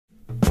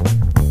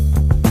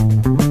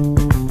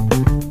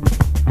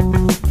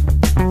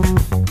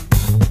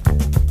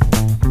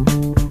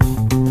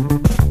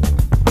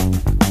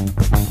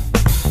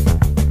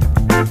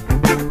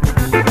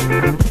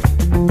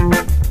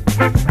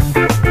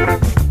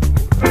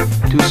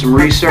do some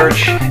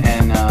research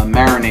and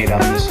marinate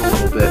on this a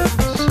little bit.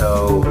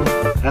 So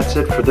that's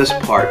it for this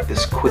part,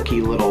 this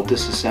quickie little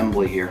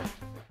disassembly here.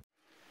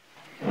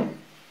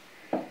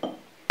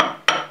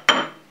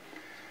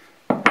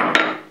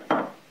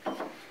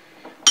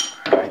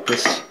 Alright,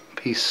 this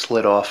piece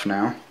slid off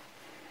now,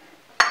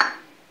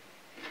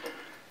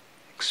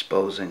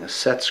 exposing a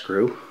set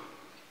screw.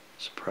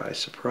 Surprise,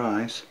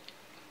 surprise.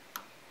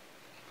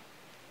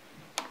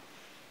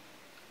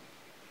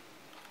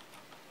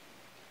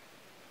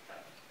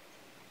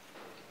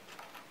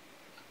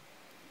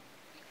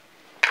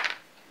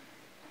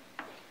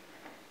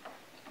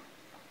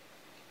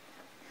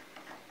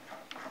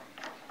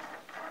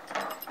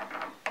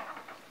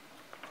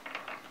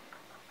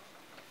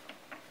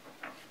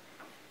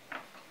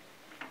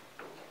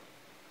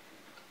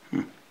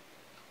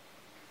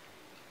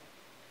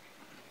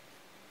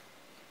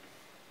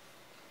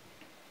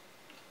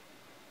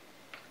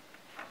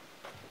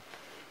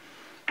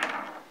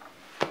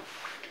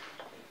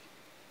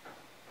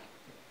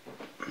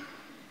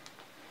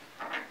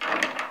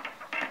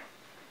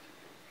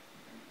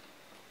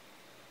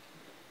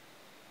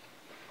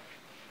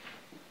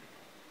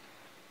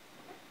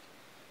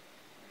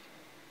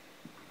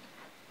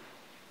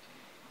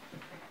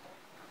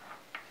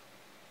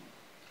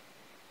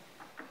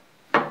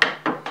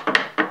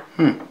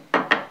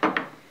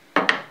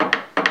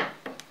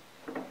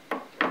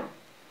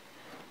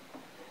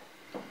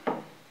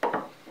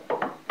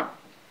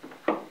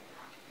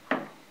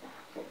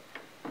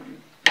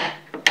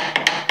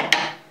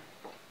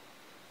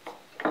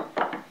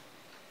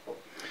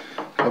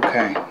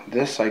 Okay,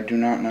 this I do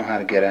not know how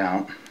to get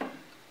out.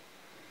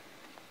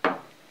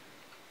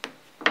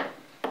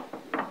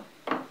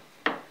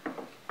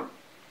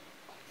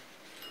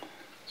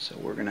 So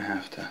we're going to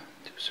have to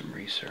do some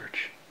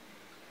research.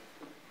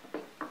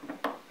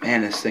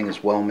 Man, this thing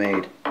is well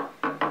made.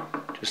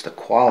 Just the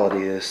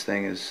quality of this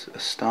thing is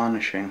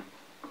astonishing.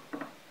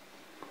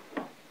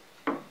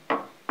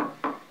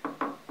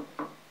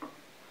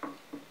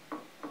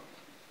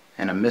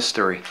 And a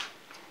mystery.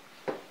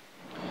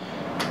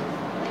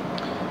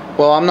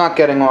 Well, I'm not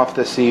getting off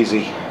this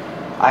easy.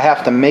 I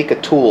have to make a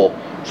tool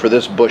for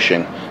this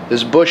bushing.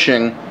 This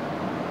bushing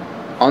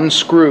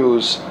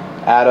unscrews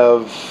out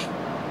of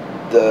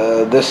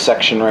this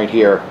section right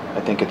here.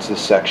 I think it's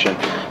this section.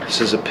 This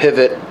is a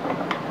pivot,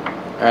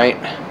 right?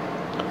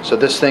 So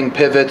this thing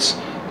pivots,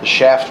 the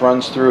shaft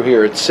runs through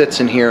here, it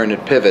sits in here and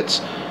it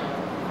pivots.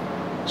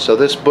 So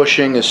this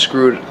bushing is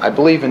screwed, I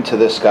believe, into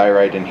this guy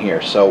right in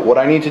here. So what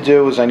I need to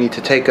do is I need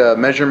to take a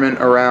measurement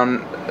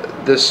around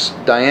this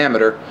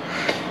diameter.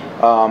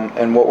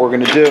 And what we're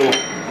going to do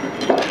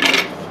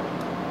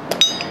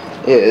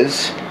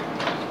is,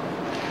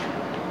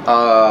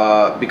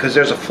 because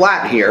there's a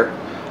flat here,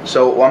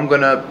 so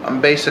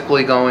I'm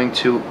basically going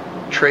to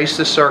trace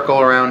the circle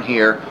around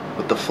here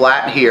with the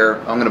flat here.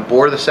 I'm going to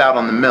bore this out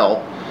on the mill,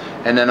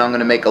 and then I'm going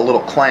to make a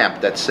little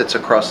clamp that sits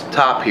across the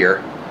top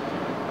here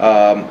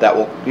that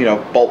will,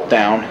 bolt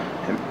down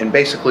and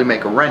basically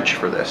make a wrench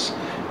for this.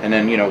 And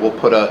then, we'll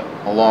put a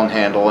long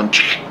handle and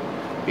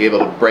be able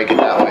to break it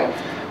that way.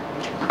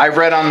 I've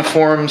read on the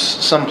forums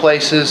some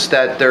places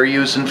that they're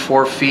using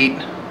 4 feet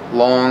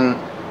long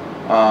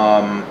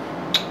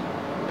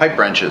pipe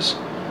wrenches.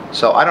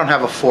 So I don't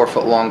have a 4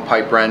 foot long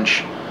pipe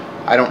wrench.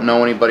 I don't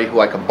know anybody who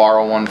I could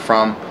borrow one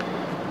from.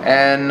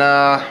 And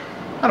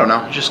I don't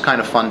know, it's just kind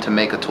of fun to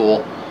make a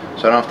tool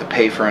so I don't have to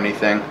pay for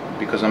anything,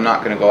 because I'm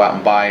not going to go out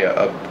and buy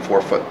a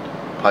 4 foot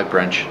pipe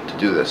wrench to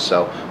do this.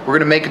 So we're going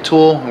to make a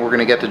tool and we're going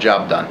to get the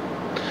job done.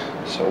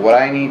 So what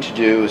I need to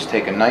do is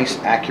take a nice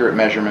accurate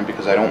measurement,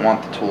 because I don't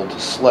want the tool to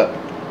slip.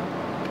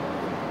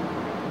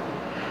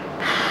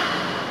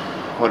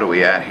 What are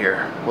we at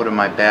here? What do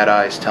my bad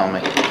eyes tell me?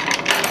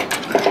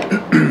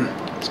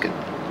 Let's get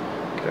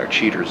our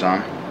cheaters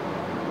on.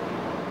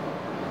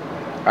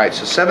 Alright,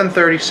 so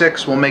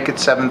 736, we'll make it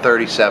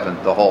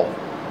 737, the hole.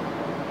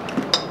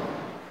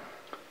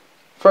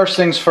 First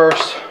things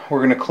first, we're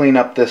going to clean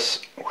up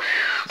this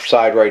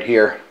side right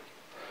here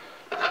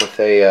with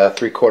a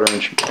 3/4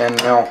 inch end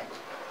mill.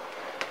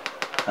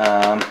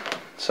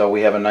 So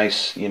we have a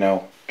nice,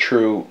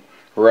 true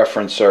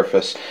reference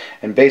surface.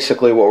 And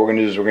basically what we're going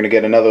to do is we're going to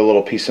get another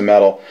little piece of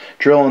metal,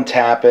 drill and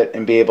tap it,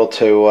 and be able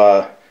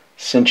to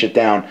cinch it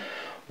down.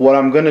 What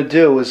I'm going to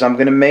do is I'm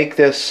going to make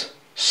this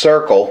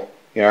circle,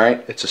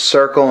 alright? It's a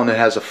circle and it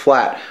has a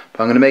flat.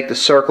 But I'm going to make the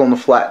circle and the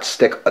flat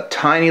stick a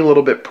tiny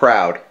little bit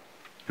proud.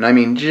 And I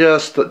mean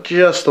just a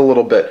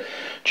little bit.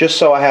 Just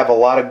so I have a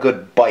lot of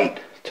good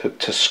bite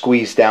to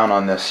squeeze down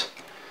on this.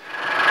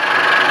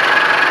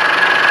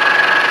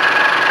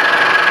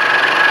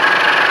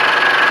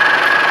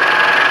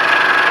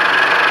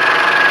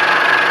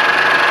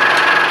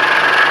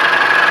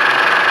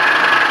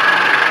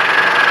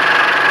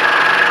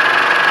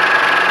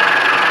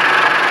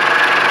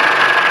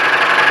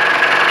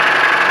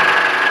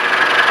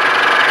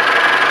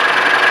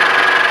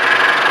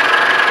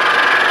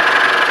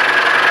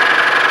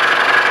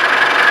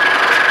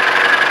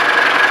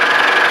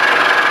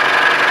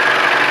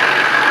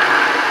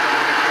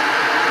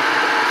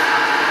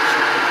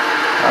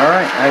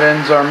 Alright, that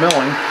ends our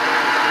milling.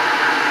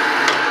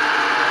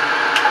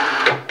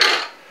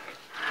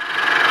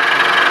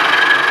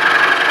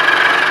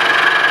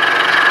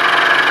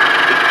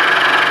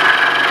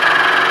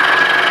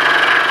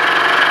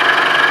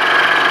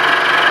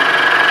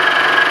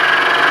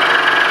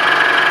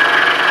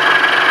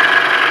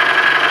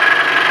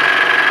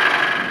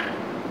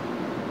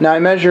 Now I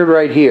measured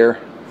right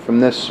here from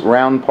this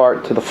round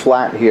part to the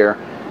flat here,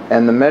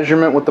 and the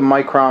measurement with the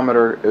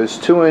micrometer is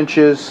 2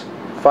 inches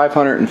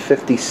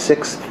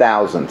 556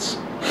 thousandths.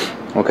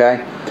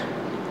 Okay,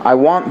 I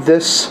want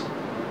this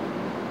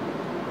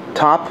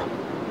top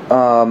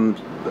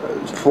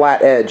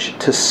flat edge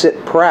to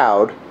sit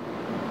proud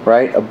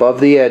right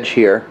above the edge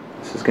here.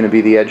 This is going to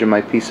be the edge of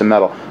my piece of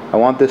metal. I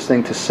want this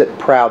thing to sit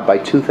proud by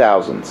 2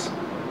 thousandths.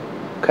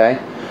 Okay,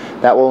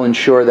 that will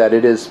ensure that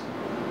it is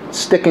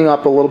sticking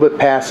up a little bit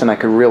past and I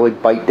can really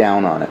bite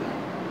down on it.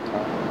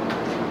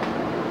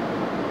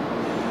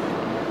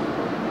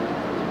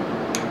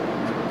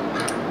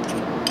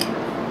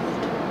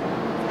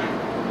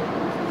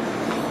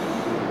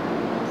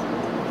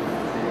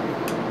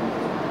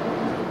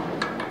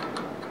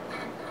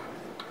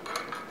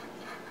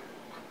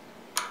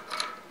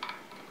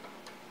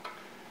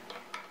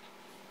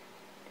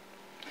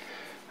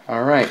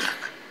 Alright,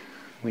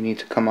 we need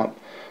to come up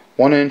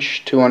 1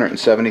 inch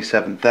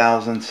 277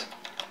 thousandths.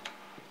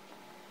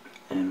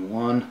 And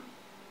 1,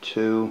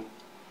 2,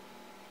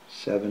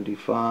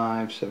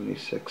 75,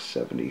 76,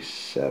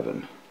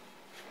 77.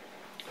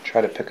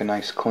 Try to pick a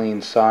nice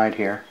clean side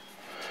here.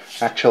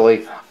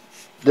 Actually,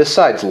 this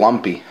side's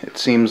lumpy. It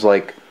seems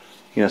like,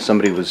 you know,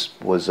 somebody was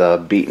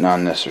beating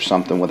on this or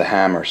something with a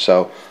hammer.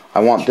 So I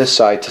want this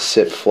side to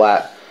sit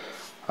flat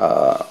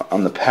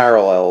on the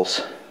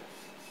parallels.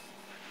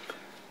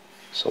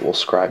 So we'll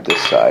scribe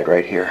this side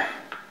right here.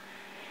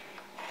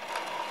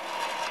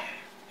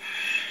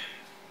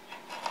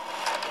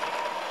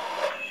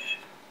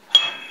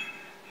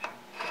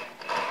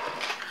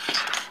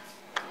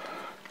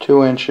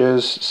 Two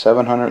inches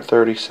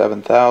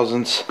 737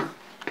 thousandths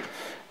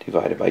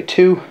divided by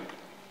 2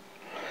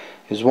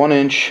 is 1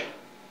 inch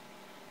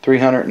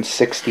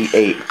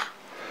 368.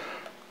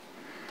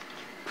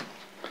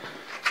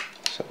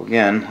 So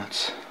again,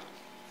 let's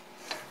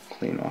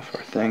clean off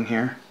our thing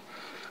here.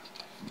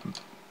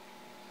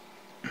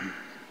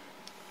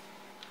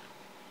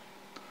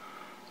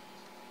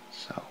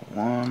 So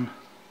 1,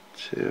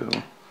 2,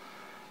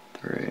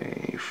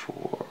 3,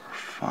 4,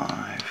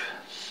 5,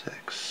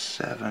 6,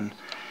 7,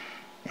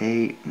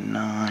 8,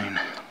 9,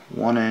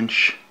 1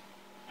 inch,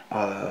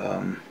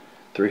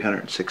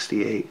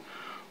 368.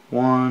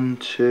 1,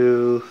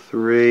 2,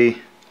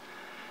 3,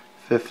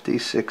 50,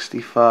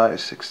 65,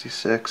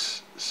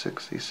 66,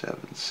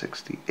 67,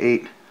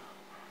 68.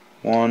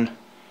 1,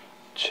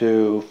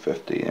 2,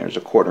 50. There's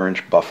a 1/4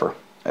 inch buffer.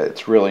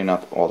 It's really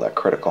not all that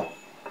critical.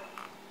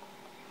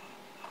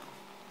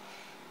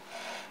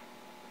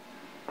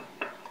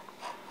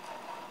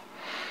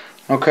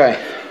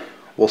 Okay,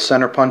 we'll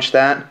center punch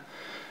that,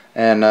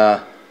 and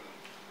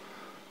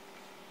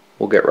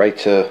we'll get right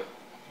to,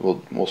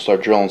 we'll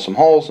start drilling some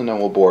holes, and then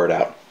we'll bore it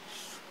out.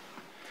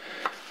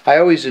 I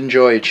always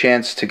enjoy a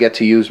chance to get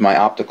to use my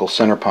optical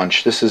center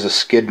punch. This is a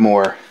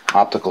Skidmore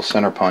optical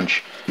center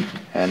punch,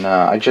 and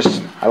I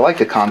like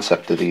the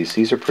concept of these.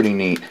 These are pretty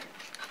neat.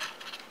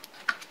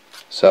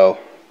 So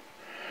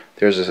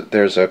there's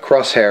a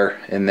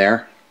crosshair in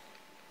there.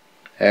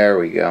 There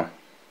we go.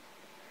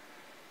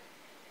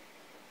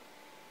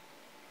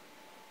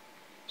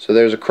 So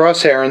there's a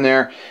crosshair in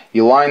there.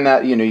 You line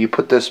that, you know, you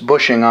put this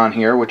bushing on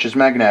here, which is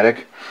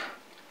magnetic,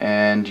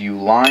 and you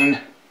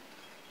line,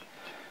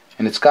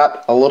 and it's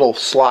got a little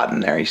slot in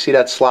there. You see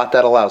that slot?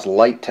 That allows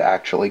light to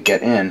actually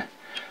get in.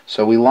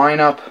 So we line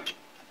up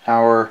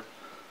our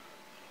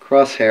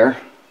crosshair.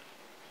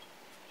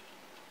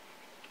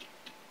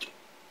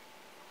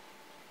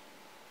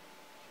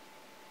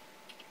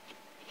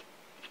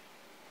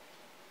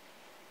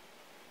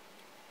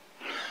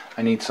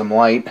 I need some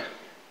light.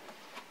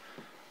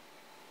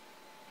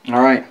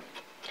 Alright,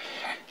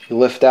 you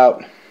lift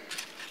out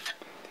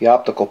the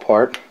optical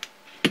part,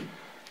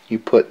 you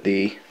put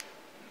the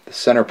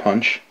center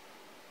punch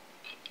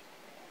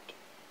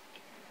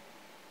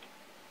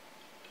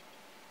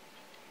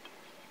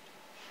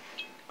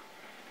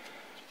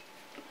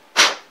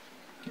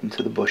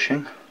into the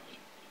bushing,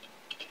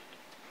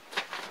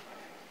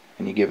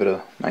 and you give it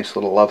a nice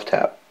little love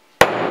tap.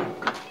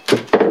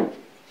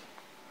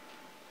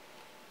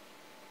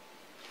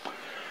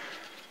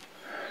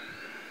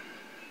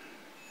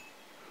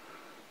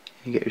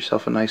 You get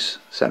yourself a nice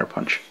center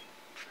punch.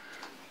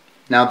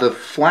 Now the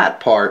flat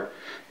part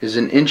is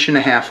 1.5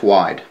 inches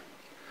wide,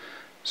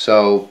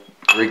 so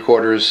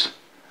 3/4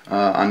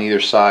 on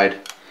either side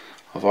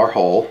of our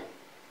hole,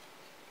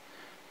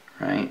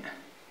 right,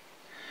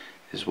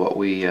 is what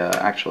we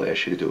actually, I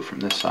should do it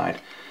from this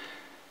side.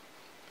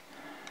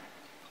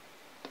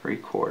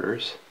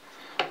 3/4.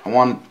 I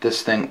want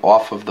this thing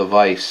off of the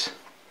vise.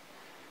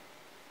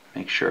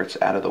 Make sure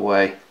it's out of the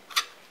way.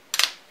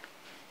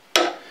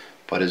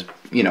 but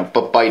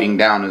but biting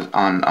down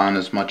on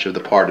as much of the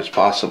part as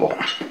possible.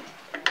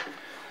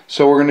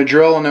 So we're going to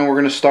drill, and then we're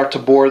going to start to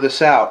bore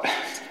this out.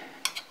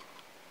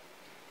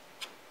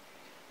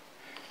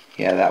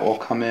 Yeah, that will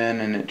come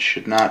in, and it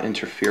should not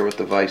interfere with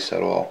the vise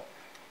at all,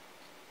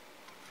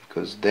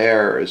 because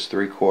there is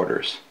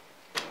 3/4.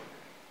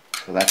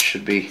 So that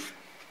should be,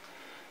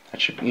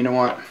 you know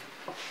what?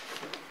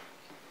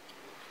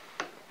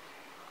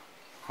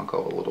 I'll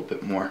go a little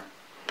bit more.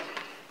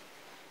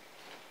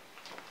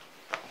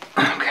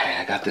 Okay,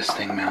 I got this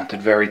thing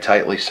mounted very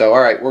tightly. So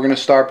alright, we're going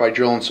to start by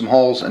drilling some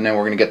holes, and then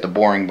we're going to get the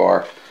boring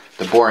bar,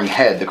 the boring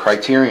head, the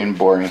Criterion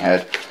boring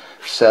head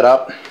set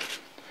up,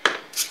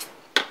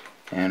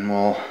 and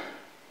we'll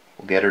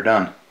get her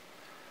done.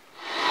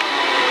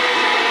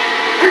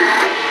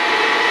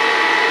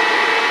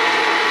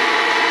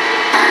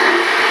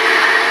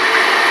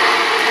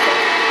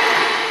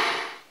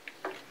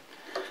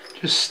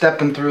 Just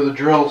stepping through the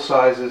drill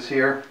sizes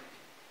here,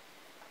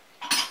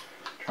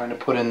 trying to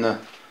put in the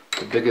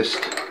biggest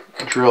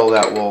drill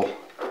that will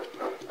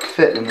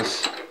fit in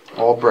this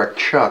Albrecht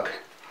chuck.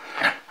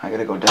 I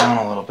gotta go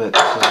down a little bit.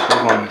 This is a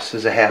big one. This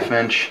is a 1/2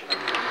 inch.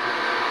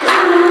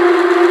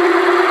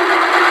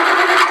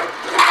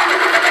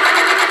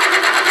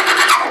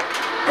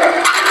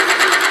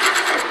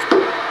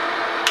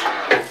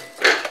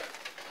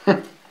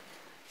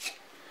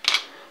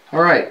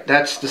 Alright,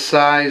 that's the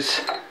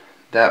size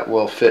that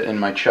will fit in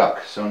my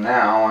chuck. So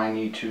now I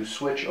need to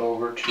switch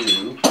over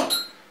to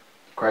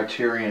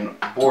Criterion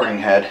boring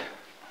head.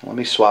 Let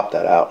me swap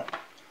that out.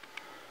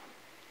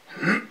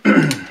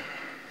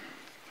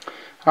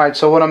 Alright,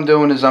 so what I'm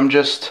doing is I'm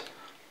just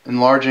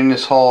enlarging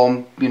this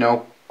hole,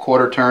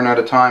 1/4 turn at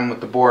a time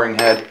with the boring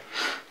head.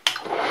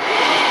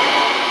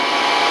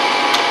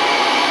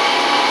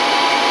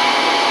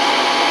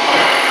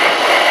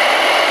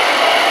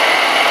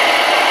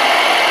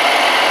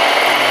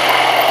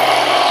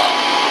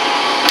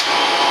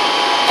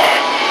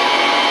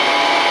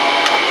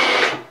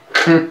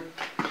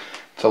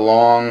 It's a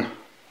long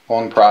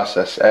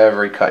process.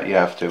 Every cut you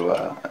have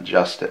to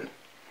adjust it.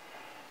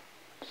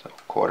 So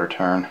 1/4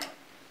 turn.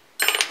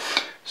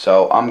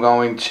 So I'm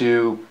going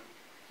to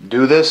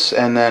do this,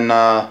 and then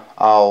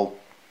I'll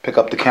pick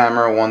up the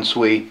camera once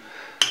we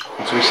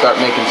start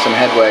making some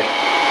headway.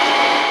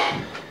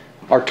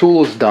 Our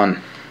tool is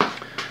done.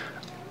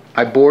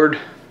 I bored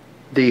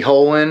the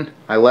hole in.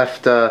 I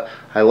left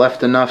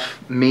enough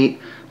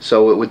meat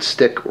so it would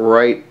stick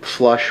right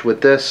flush with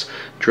this.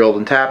 Drilled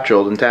and tapped,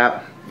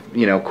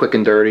 quick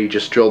and dirty,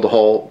 just drilled the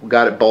hole,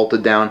 got it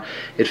bolted down.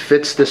 It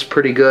fits this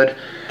pretty good.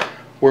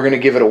 We're gonna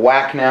give it a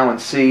whack now and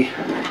see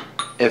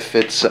if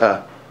it's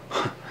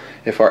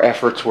if our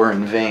efforts were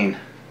in vain.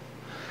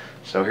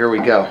 So here we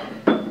go.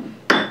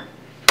 And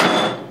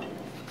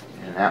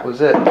that was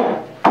it.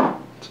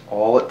 That's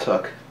all it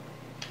took.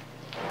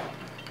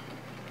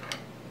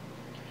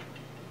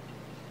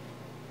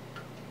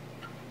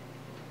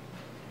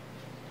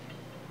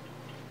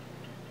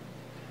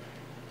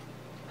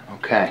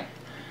 Okay,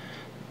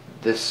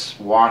 this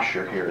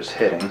washer here is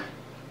hitting.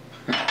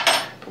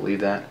 Believe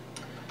that?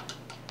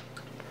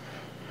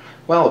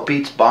 Well, it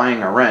beats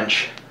buying a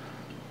wrench.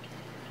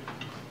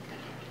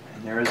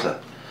 And there is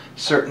a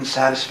certain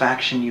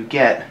satisfaction you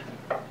get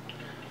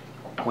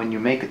when you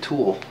make a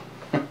tool.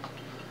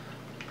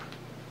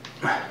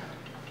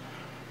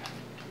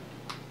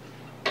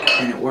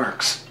 And it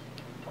works.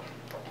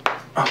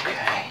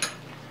 Okay.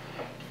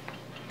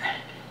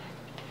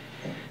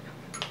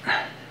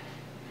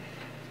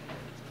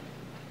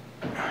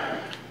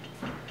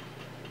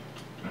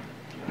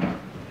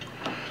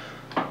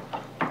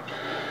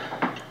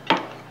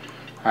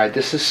 Alright,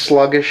 this is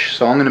sluggish,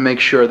 so I'm going to make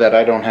sure that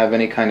I don't have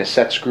any kind of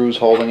set screws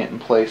holding it in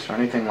place or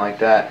anything like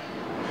that.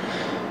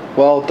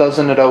 Well,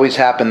 doesn't it always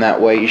happen that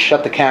way? You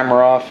shut the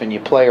camera off and you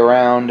play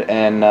around,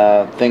 and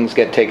things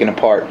get taken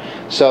apart.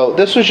 So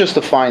this was just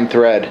a fine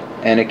thread,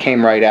 and it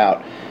came right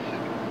out.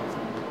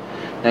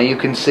 Now you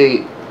can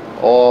see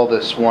all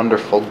this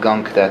wonderful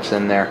gunk that's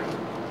in there.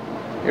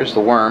 Here's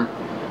the worm.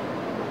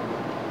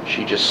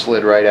 She just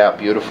slid right out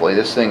beautifully.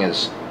 This thing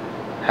has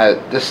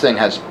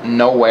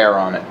no wear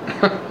on it.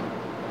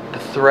 The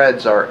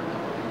threads are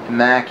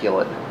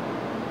immaculate.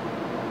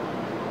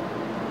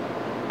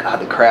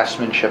 God, the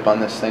craftsmanship on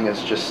this thing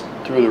is just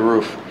through the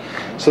roof.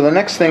 So the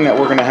next thing that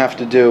we're going to have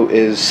to do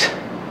is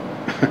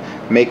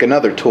make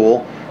another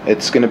tool.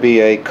 It's going to be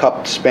a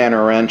cupped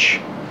spanner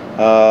wrench.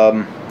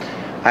 I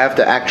have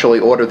to actually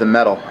order the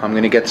metal. I'm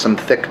going to get some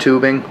thick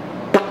tubing,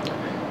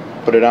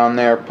 put it on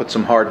there, put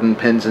some hardened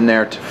pins in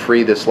there to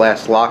free this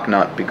last lock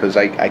nut, because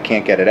I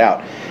can't get it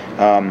out.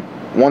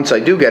 Once I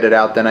do get it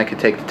out, then I can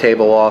take the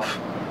table off,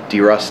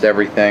 derust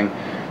everything.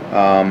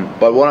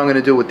 But what I'm going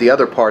to do with the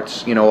other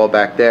parts, all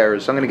back there,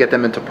 is I'm going to get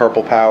them into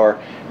purple power,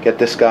 get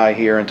this guy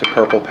here into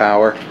purple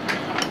power,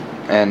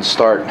 and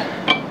start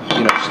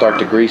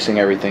degreasing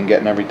everything,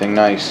 getting everything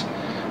nice.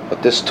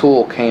 But this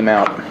tool came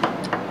out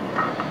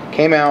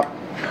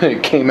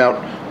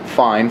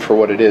fine for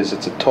what it is.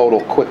 It's a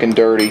total quick and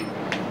dirty,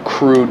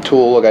 crude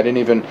tool. Look,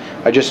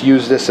 I just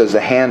used this as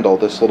a handle,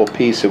 this little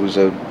piece. It was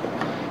a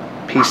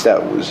piece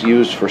that was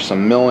used for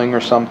some milling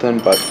or something,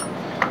 but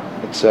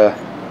it's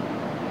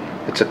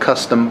a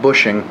custom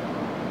bushing,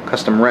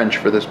 custom wrench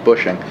for this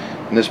bushing,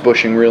 and this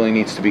bushing really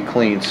needs to be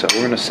cleaned. So we're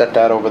going to set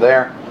that over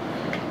there.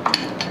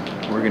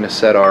 We're going to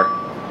set our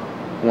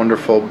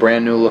wonderful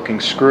brand new looking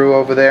screw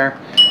over there,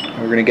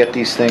 and we're going to get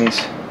these things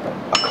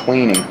a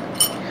cleaning.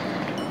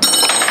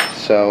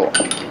 So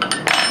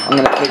I'm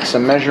going to take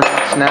some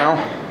measurements now.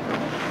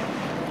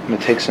 I'm going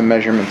to take some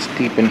measurements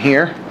deep in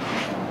here,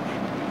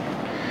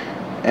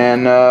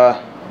 and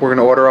we're going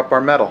to order up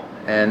our metal.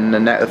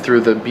 And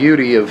through the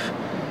beauty of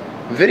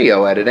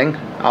video editing,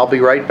 I'll be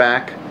right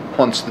back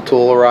once the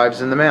tool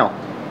arrives in the mail.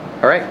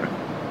 Alright?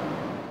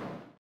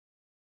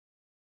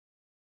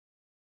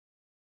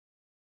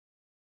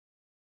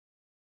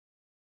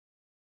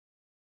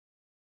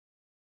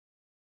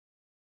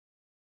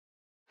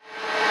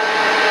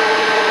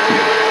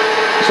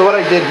 So what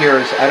I did here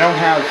is I don't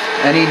have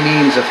any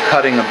means of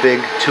cutting a big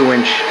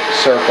 2-inch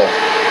circle,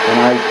 and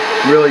I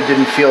really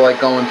didn't feel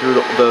like going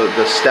through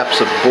the steps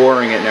of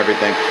boring it and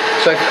everything.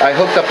 So I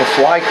hooked up a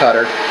fly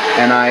cutter,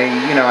 and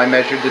I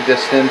measured the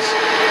distance.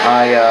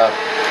 I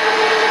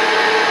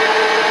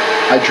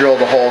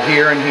drilled a hole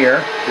here and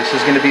here. This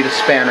is going to be the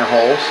spanner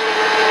holes.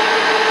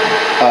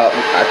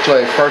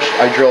 Actually, first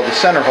I drilled the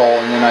center hole,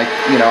 and then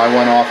I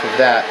went off of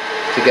that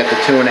to get the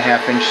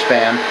 2.5-inch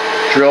span.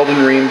 Drilled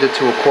and reamed it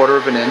to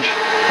 1/4 inch,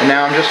 and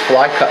now I'm just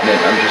fly cutting it.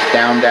 I'm just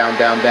down, down,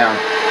 down, down.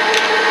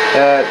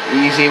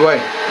 Easy way.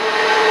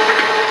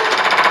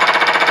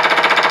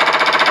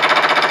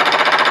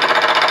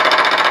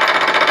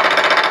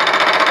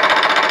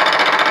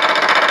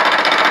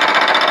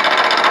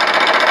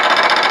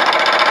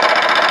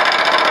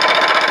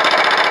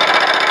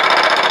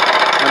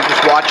 I'm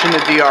just watching the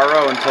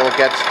DRO until it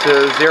gets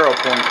to 0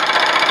 point.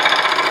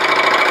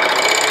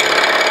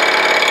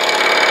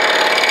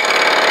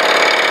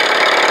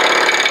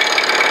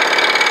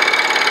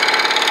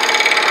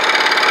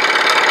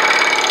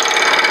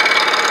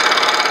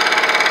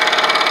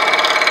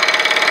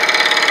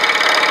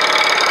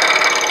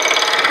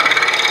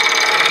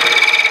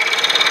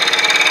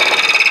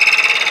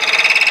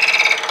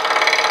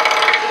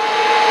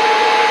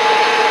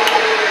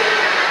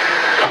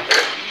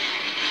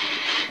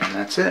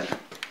 That's it.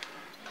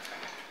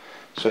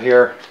 So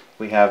here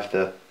we have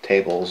the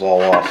tables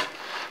all off.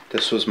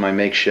 This was my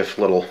makeshift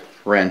little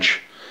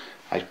wrench.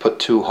 I put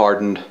 2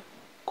 hardened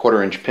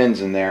 1/4 inch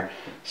pins in there,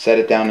 set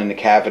it down in the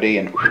cavity,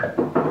 and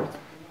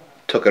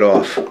took it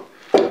off.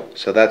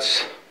 So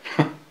that's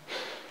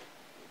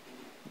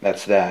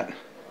that's that.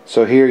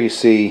 So here you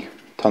see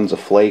tons of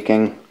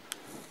flaking.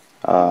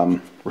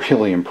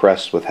 Really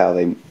impressed with how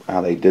they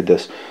did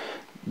this.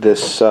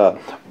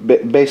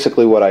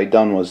 Basically what I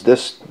done was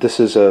this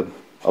is a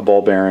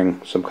ball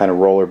bearing, some kind of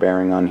roller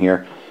bearing on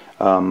here,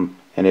 and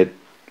it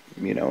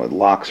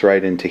locks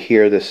right into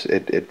here.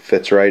 It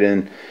fits right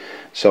in.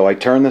 So I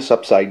turned this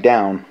upside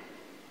down.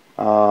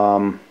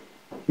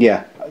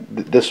 Yeah,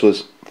 this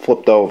was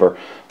flipped over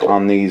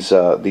on these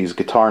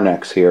guitar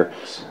necks here.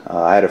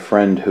 I had a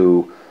friend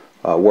who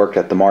worked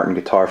at the Martin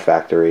Guitar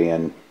Factory,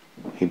 and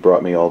he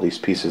brought me all these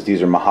pieces.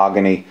 These are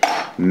mahogany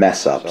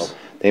mess-ups. So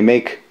they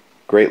make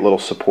great little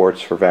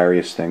supports for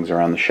various things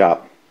around the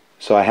shop.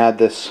 So I had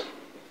this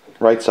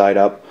right side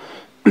up,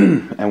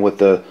 and with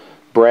the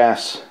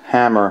brass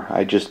hammer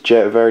I just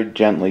very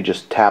gently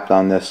just tapped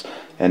on this,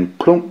 and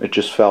boom, it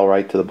just fell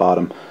right to the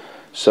bottom.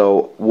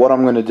 So what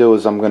I'm going to do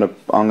is I'm going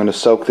to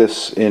soak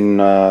this in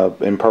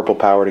Purple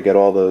Power to get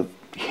all the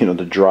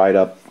the dried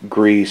up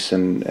grease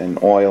and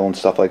oil and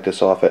stuff like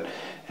this off it,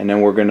 and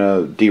then we're going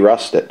to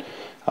derust it.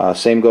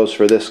 Same goes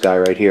for this guy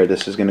right here.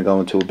 This is going to go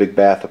into a big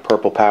bath of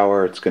Purple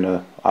Power. It's going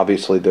to,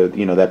 obviously,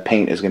 that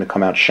paint is going to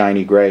come out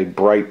shiny gray,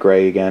 bright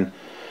gray again.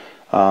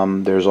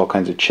 There's all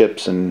kinds of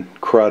chips and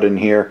crud in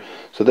here,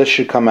 so this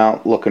should come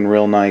out looking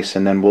real nice,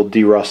 and then we'll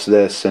derust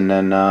this, and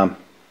then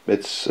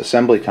it's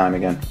assembly time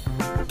again.